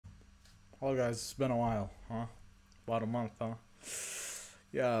Well, guys, it's been a while, huh? About a month, huh?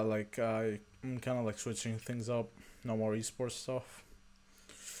 Yeah, I'm kind of like switching things up. No more esports stuff.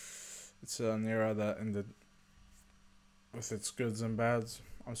 It's an era that ended with its goods and bads.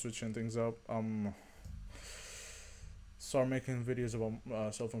 I'm switching things up. Start making videos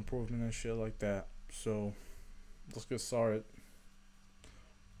about self improvement and shit like that. So let's get started.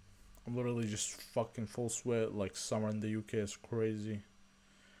 I'm literally just fucking full sweat. Like summer in the UK is crazy.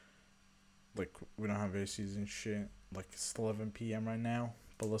 Like we don't have ACs and shit. Like it's 11 p.m. right now.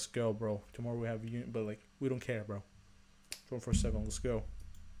 But let's go, bro. Tomorrow we have but like we don't care, bro. 24/7. Let's go.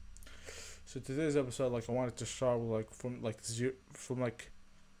 So today's episode, like I wanted to start with from I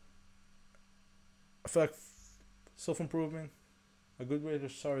feel like self improvement. A good way to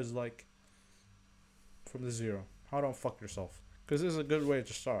start is like from the zero. How don't fuck yourself? Because this is a good way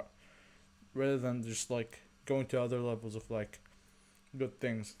to start, rather than just like going to other levels of like good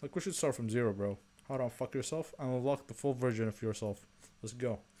things. Like we should start from zero, bro. How don't fuck yourself and unlock the full version of yourself. Let's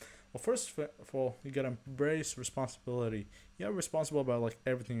go. Well, first of all, you gotta embrace responsibility. You're responsible about like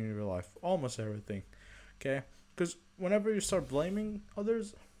everything in your life, almost everything. Okay, because whenever you start blaming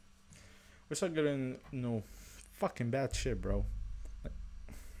others, we start getting fucking bad shit, bro. Like,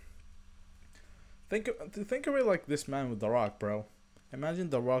 think of it like this man with the rock, bro. Imagine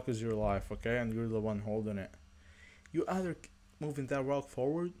the rock is your life, okay, and you're the one holding it. You either moving that rock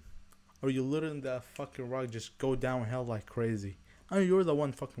forward, or you letting that fucking rock just go downhill like crazy. And you're the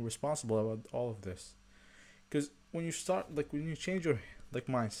one fucking responsible about all of this. Because when you start, like, when you change your, like,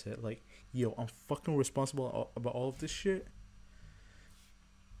 mindset, like, yo, I'm fucking responsible about all of this shit,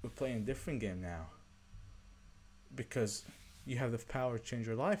 we're playing a different game now. Because you have the power to change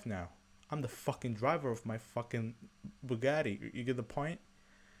your life now. I'm the fucking driver of my fucking Bugatti. You get the point?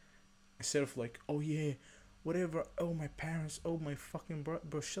 Instead of, like, oh, yeah, whatever, oh, my parents, oh, my fucking bro,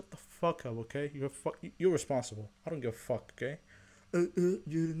 shut the fuck up, okay? You're responsible. I don't give a fuck, okay? You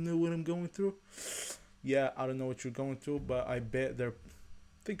didn't know what I'm going through? Yeah, I don't know what you're going through, but I bet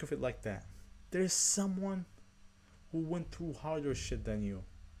think of it like that. There's someone who went through harder shit than you.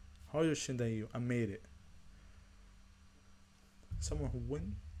 Harder shit than you. I made it. Someone who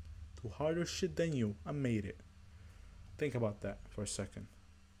went through harder shit than you. I made it. Think about that for a second.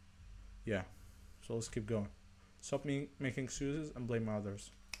 Yeah. So let's keep going. Stop making excuses and blame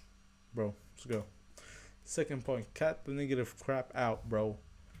others. Bro, let's go. Second point, cut the negative crap out, bro.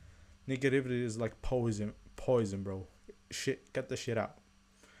 Negativity is like poison, bro. Shit, cut the shit out.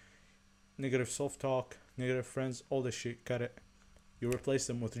 Negative self-talk, negative friends, all this shit, cut it. You replace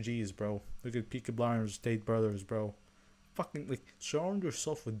them with G's, bro. Look at Peaky Blinders, State Brothers, bro. Fucking, like, surround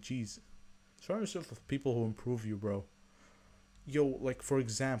yourself with G's. Surround yourself with people who improve you, bro. Yo, like, for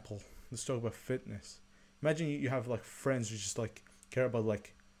example, let's talk about fitness. Imagine you have, like, friends who just, like, care about,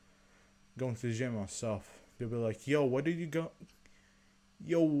 like, going to the gym or stuff. They'll be like, yo, why did you go?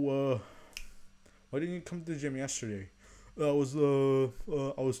 Yo, why didn't you come to the gym yesterday? I was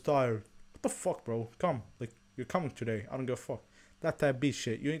tired. What the fuck, bro? Come, like, you're coming today. I don't give a fuck. That type of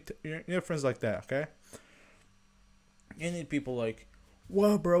shit. You need friends like that, okay? You need people like,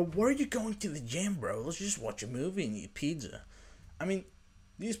 well, bro, why are you going to the gym, bro? Let's just watch a movie and eat pizza. I mean,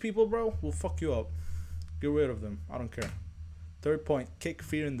 these people, bro, will fuck you up. Get rid of them. I don't care. Third point, kick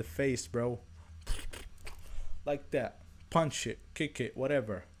fear in the face, bro. Like that. Punch it, kick it,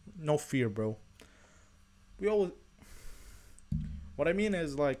 whatever. No fear, bro. What I mean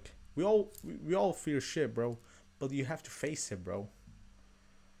is, like, we all fear shit, bro. But you have to face it, bro.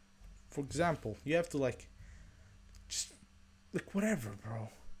 For example, you have to, like, just, like, whatever, bro.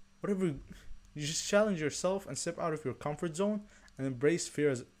 Whatever. You just challenge yourself and step out of your comfort zone and embrace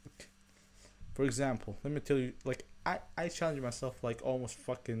fear as... For example, let me tell you, like, I challenge myself like almost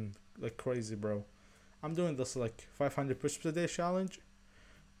fucking like crazy, bro. I'm doing this like 500 push-ups a day challenge.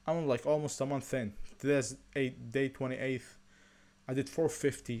 I'm like almost a month in. Today's day 28th. I did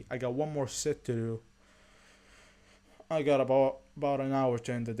 450. I got one more set to do. I got about an hour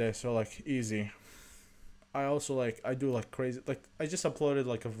to end the day, so like easy. I also like I do like crazy, like I just uploaded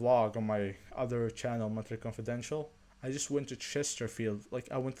like a vlog on my other channel, Monterey Confidential. I just went to Chesterfield.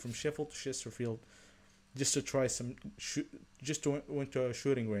 Like I went from Sheffield to Chesterfield just to try some went to a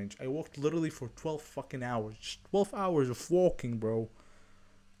shooting range. I walked literally for 12 fucking hours. Just 12 hours of walking, bro.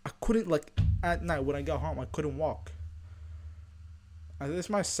 I couldn't, like, at night when I got home, I couldn't walk. And this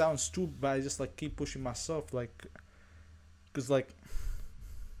might sound stupid, but I just like keep pushing myself, like, cause like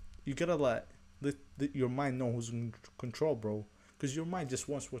you gotta let your mind know who's in control, bro. Cause your mind just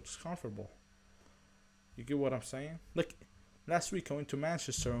wants what's comfortable. You get what I'm saying? Like last week I went to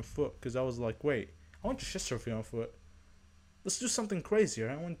Manchester on foot because I was like, wait, I went to Chesterfield on foot. Let's do something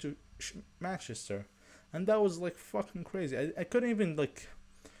crazier. I went to Manchester, and that was like fucking crazy. I couldn't even like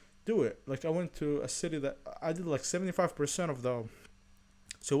do it. Like I went to a city that I did like 75% of the.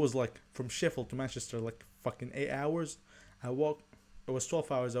 So it was like from Sheffield to Manchester, like fucking 8 hours. I walked. It was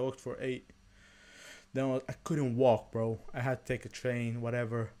 12 hours. I walked for 8. Then I couldn't walk, bro. I had to take a train,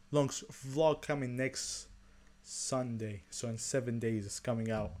 whatever. Vlog coming next Sunday. So in 7 days, it's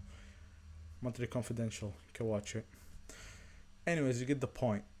coming out. Monthly confidential. You can watch it. Anyways, you get the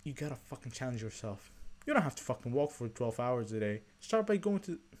point. You gotta fucking challenge yourself. You don't have to fucking walk for 12 hours a day. Start by going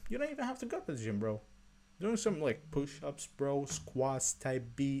to. You don't even have to go to the gym, bro. Doing some like push-ups, bro, squats,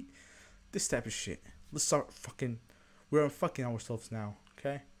 type beat, this type of shit. Let's start fucking. We're fucking ourselves now,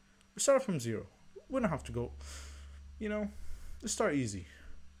 okay? We start from zero. We don't have to go. Let's start easy.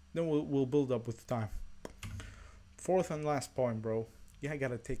 Then we'll build up with time. Fourth and last point, bro. You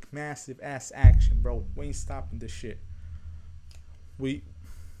gotta take massive ass action, bro. We ain't stopping this shit. We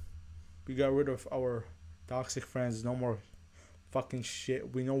got rid of our toxic friends. No more fucking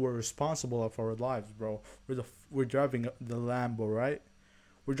shit. We know we're responsible for our lives, bro. We're driving the Lambo, right?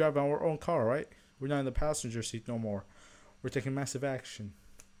 We're driving our own car, right? We're not in the passenger seat no more. We're taking massive action,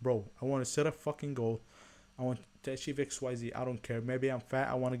 bro. I want to set a fucking goal. I want to achieve XYZ. I don't care. Maybe I'm fat.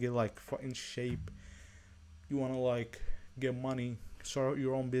 I want to get like fucking shape. You want to like get money, start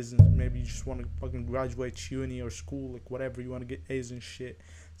your own business. Maybe you just want to fucking graduate uni or school, like whatever. You want to get A's and shit.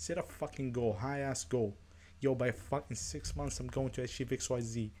 Set a fucking goal, high ass goal. Yo, by fucking 6 months, I'm going to achieve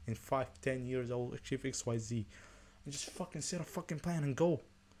XYZ. In 5-10 years, I will achieve XYZ. And just fucking set a fucking plan and go.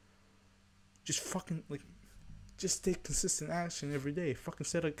 Just take consistent action every day. Fucking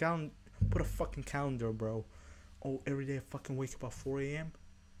set a calendar, put a fucking calendar, bro. Oh, every day I fucking wake up at 4 a.m.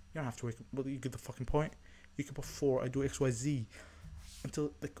 You don't have to wake up, but you get the fucking point. You wake up at 4, I do XYZ.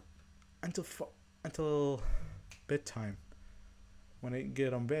 Until bedtime. When I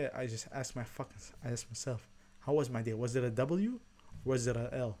get on bed, I just ask myself, how was my day? Was it a W or was it a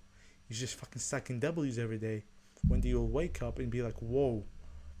L? You're just fucking stacking W's every day. One day you'll wake up and be like, whoa,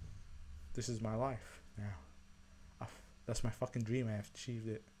 this is my life now. That's my fucking dream. I have achieved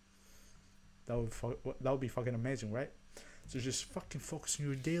it. That would be fucking amazing, right? So just fucking focus on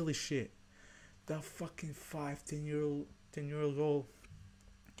your daily shit. That fucking 10-year-old goal,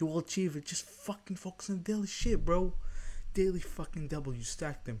 you will achieve it. Just fucking focus on daily shit, bro. Daily fucking W's,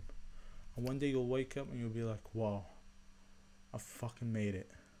 stack them. And one day you'll wake up and you'll be like, wow, I fucking made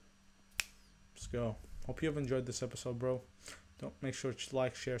it. Let's go. Hope you have enjoyed this episode, bro. Don't make sure to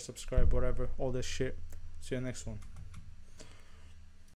like, share, subscribe, whatever. All this shit. See you next one.